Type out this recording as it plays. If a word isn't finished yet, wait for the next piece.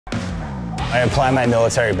I apply my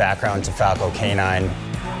military background to Falco K9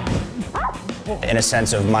 in a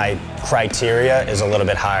sense of my criteria is a little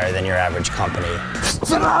bit higher than your average company.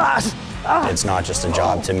 It's not just a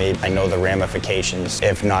job to me. I know the ramifications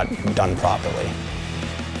if not done properly.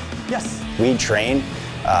 Yes. We train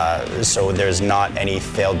so there's not any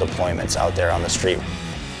failed deployments out there on the street.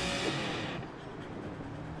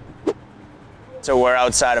 So we're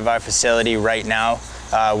outside of our facility right now.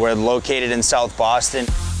 We're located in South Boston.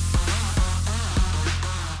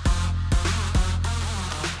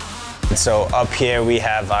 So up here we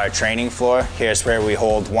have our training floor. Here's where we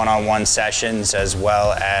hold one-on-one sessions as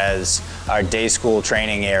well as our day school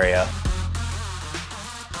training area.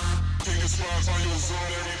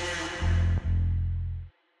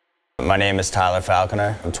 My name is Tyler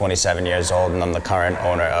Falconer. I'm 27 years old and I'm the current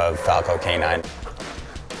owner of Falco K9.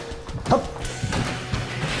 Up.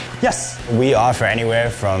 Yes. We offer anywhere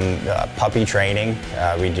from puppy training.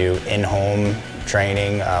 We do in-home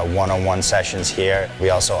training, one-on-one sessions here. We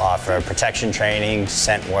also offer protection training,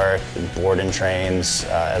 scent work, board and trains,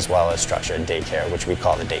 as well as structured daycare, which we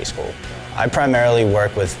call the day school. I primarily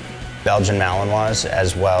work with Belgian Malinois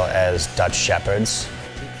as well as Dutch Shepherds.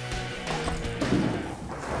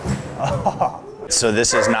 Oh. So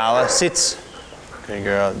this is Nala. Sits. Good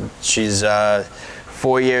girl. She's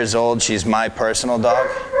 4 years old. She's my personal dog,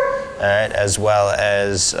 all right, as well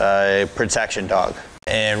as a protection dog.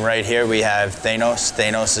 And right here we have Thanos.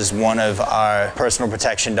 Thanos is one of our personal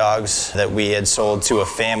protection dogs that we had sold to a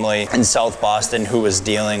family in South Boston who was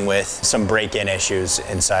dealing with some break-in issues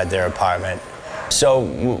inside their apartment. So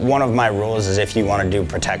one of my rules is if you want to do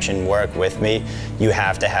protection work with me, you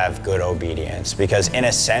have to have good obedience, because in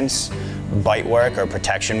a sense, bite work or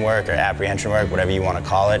protection work or apprehension work, whatever you want to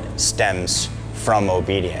call it, stems from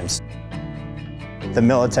obedience. The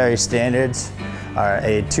military standards are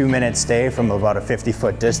a 2-minute stay from about a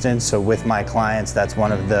 50-foot distance. So with my clients, that's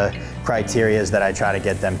one of the criterias that I try to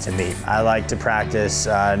get them to meet. I like to practice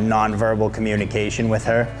nonverbal communication with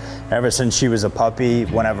her. Ever since she was a puppy,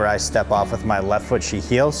 whenever I step off with my left foot, she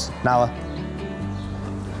heels. Nala.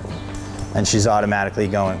 And she's automatically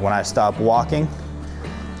going. When I stop walking,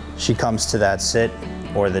 she comes to that sit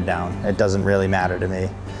or the down. It doesn't really matter to me.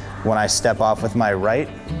 When I step off with my right,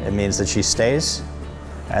 it means that she stays.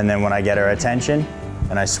 And then when I get her attention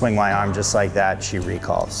and I swing my arm just like that, she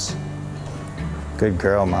recalls. Good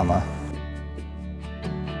girl, mama.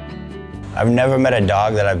 I've never met a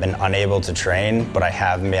dog that I've been unable to train, but I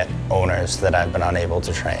have met owners that I've been unable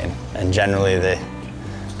to train. And generally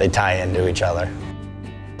they tie into each other.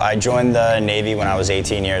 I joined the Navy when I was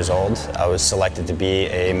 18 years old. I was selected to be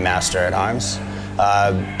a master at arms.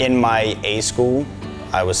 In my A school,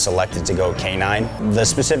 I was selected to go K9. The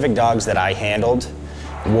specific dogs that I handled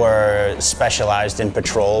were specialized in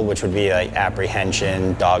patrol, which would be like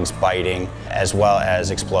apprehension, dogs biting, as well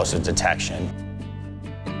as explosive detection.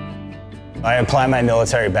 I apply my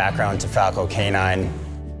military background to Falco K9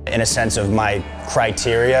 in a sense of my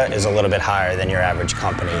criteria is a little bit higher than your average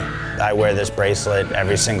company. I wear this bracelet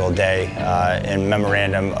every single day in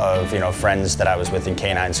memorandum of friends that I was with in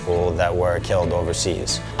K9 school that were killed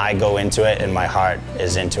overseas. I go into it and my heart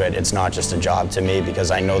is into it. It's not just a job to me because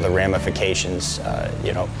I know the ramifications,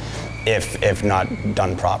 if not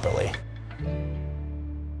done properly.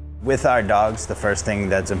 With our dogs, the first thing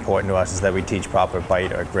that's important to us is that we teach proper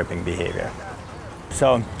bite or gripping behavior.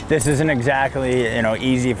 So this isn't exactly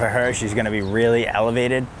easy for her. She's going to be really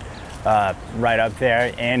elevated right up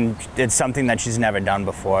there, and it's something that she's never done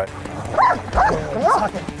before.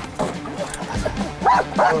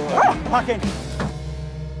 Pucking.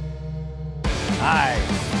 Nice.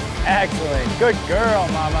 Excellent. Good girl,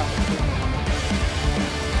 mama.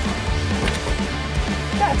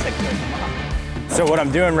 That's a good mama. So what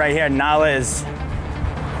I'm doing right here, Nala is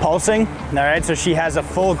pulsing, all right? So she has a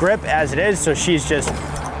full grip as it is, so she's just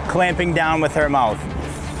clamping down with her mouth.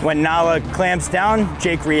 When Nala clamps down,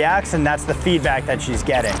 Jake reacts, and that's the feedback that she's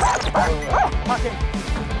getting.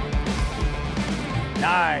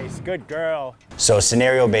 Nice, good girl. So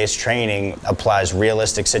scenario-based training applies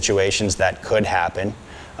realistic situations that could happen.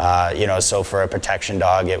 So for a protection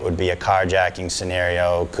dog, it would be a carjacking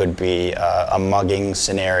scenario, could be a mugging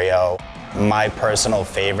scenario. My personal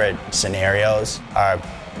favorite scenarios are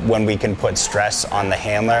when we can put stress on the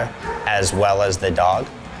handler as well as the dog.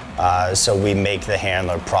 So we make the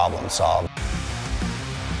handler problem solve.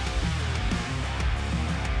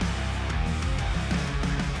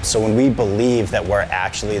 So when we believe that we're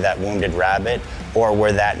actually that wounded rabbit or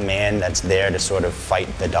we're that man that's there to sort of fight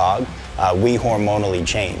the dog, we hormonally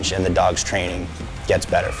change and the dog's training gets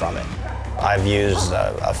better from it. I've used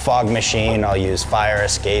a fog machine, I'll use fire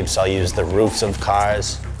escapes, I'll use the roofs of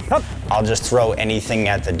cars. Up. I'll just throw anything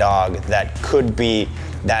at the dog that could be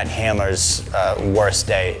that handler's worst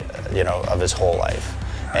day, you know, of his whole life.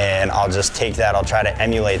 And I'll just take that, I'll try to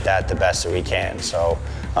emulate that the best that we can. So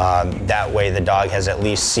that way the dog has at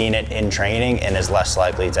least seen it in training and is less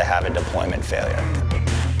likely to have a deployment failure.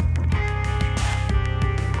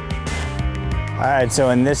 All right, so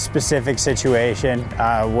in this specific situation,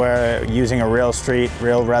 we're using a real street,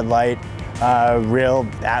 real red light, real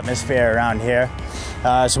atmosphere around here.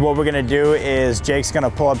 So what we're gonna do is Jake's gonna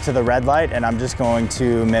pull up to the red light and I'm just going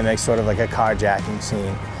to mimic sort of like a carjacking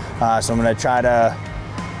scene. So I'm gonna try to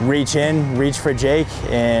reach for Jake,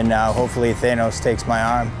 and hopefully Thanos takes my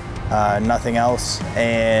arm, nothing else,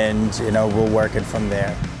 and you know, we'll work it from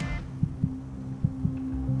there.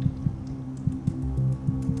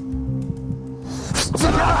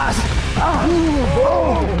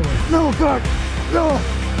 No, God. No.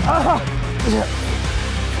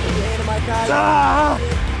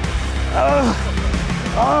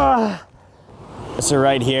 So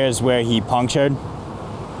right here is where he punctured.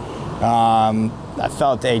 I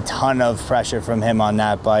felt a ton of pressure from him on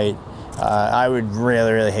that bite. I would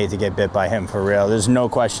really, really hate to get bit by him for real. There's no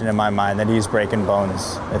question in my mind that he's breaking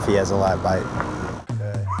bones if he has a live bite.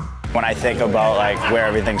 When I think about like where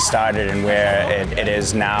everything started and where it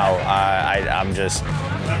is now, I'm just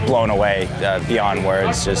blown away beyond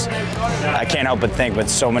words. Just I can't help but think, but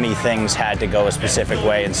so many things had to go a specific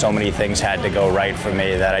way and so many things had to go right for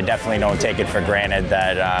me that I definitely don't take it for granted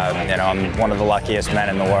that you know, I'm one of the luckiest men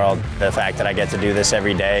in the world. The fact that I get to do this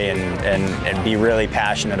every day and be really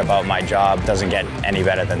passionate about my job doesn't get any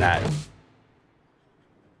better than that.